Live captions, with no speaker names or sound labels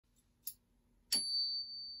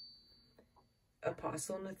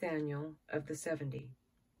Apostle Nathanael of the 70,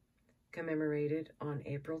 commemorated on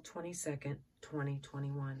April 22nd,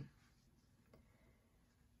 2021.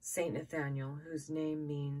 Saint Nathanael, whose name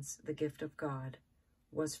means the gift of God,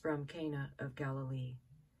 was from Cana of Galilee.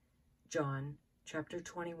 John chapter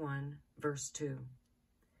 21, verse 2.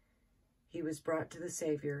 He was brought to the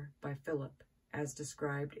Savior by Philip, as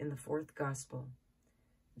described in the fourth Gospel,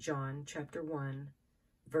 John chapter 1,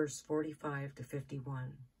 verse 45 to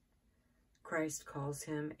 51. Christ calls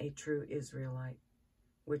him a true Israelite,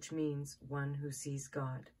 which means one who sees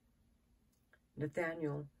God.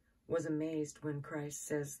 Nathanael was amazed when Christ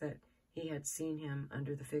says that he had seen him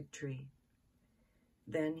under the fig tree.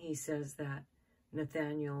 Then he says that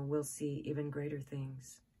Nathanael will see even greater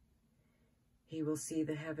things. He will see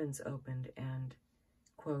the heavens opened and,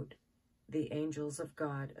 quote, the angels of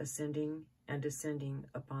God ascending and descending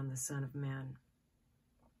upon the Son of Man.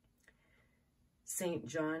 Saint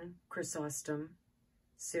John Chrysostom,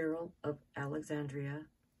 Cyril of Alexandria,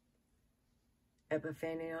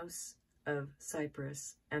 Epiphanios of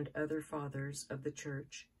Cyprus, and other fathers of the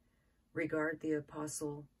Church regard the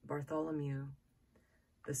Apostle Bartholomew,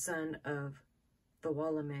 the son of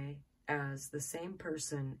Thewalame, as the same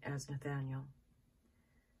person as Nathanael.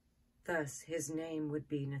 Thus, his name would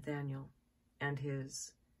be Nathanael, and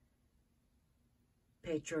his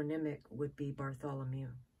patronymic would be Bartholomew.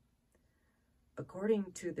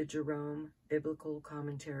 According to the Jerome Biblical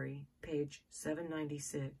Commentary, page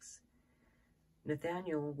 796,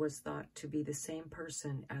 Nathanael was thought to be the same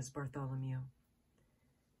person as Bartholomew,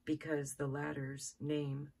 because the latter's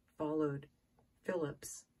name followed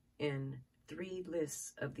Philip's in 3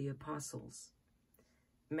 lists of the apostles: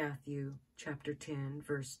 Matthew chapter 10,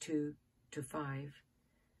 verse 2 to 5,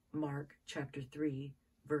 Mark chapter 3,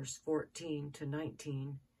 verse 14 to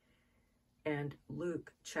 19, and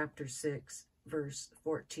Luke chapter 6, verse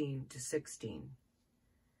 14 to 16.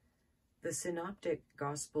 The Synoptic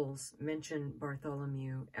Gospels mention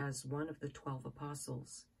Bartholomew as one of the 12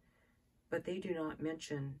 apostles, but they do not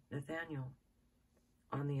mention Nathanael.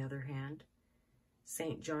 On the other hand,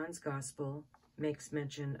 St. John's Gospel makes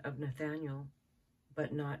mention of Nathanael,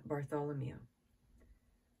 but not Bartholomew.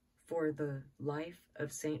 For the life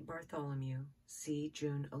of St. Bartholomew, see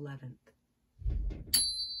June 11th.